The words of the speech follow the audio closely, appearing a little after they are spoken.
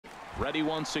Ready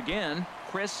once again,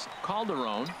 Chris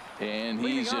Calderon. And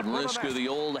he's at risk of the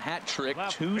old hat trick.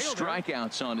 2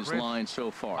 strikeouts on his line so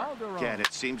far. Again,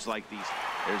 it seems like these.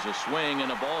 There's a swing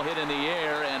and a ball hit in the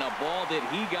air, and a ball that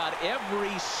he got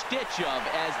every stitch of,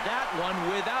 as that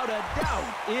one, without a doubt,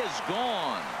 is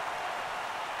gone.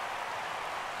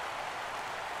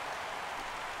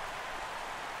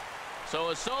 So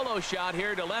a solo shot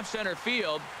here to left center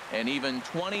field, and even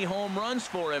 20 home runs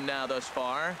for him now thus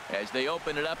far, as they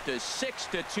open it up to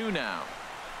 6-2 now.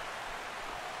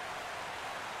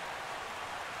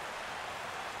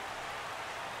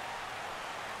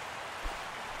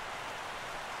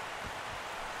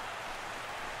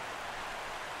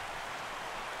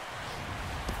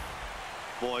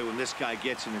 Boy, when this guy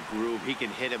gets in a groove, he can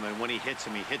hit him, and when he hits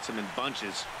him in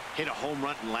bunches. Hit a home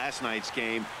run in last night's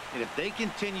game, and if they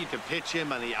continue to pitch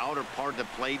him on the outer part of the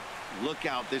plate, look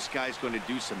out, this guy's going to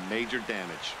do some major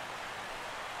damage.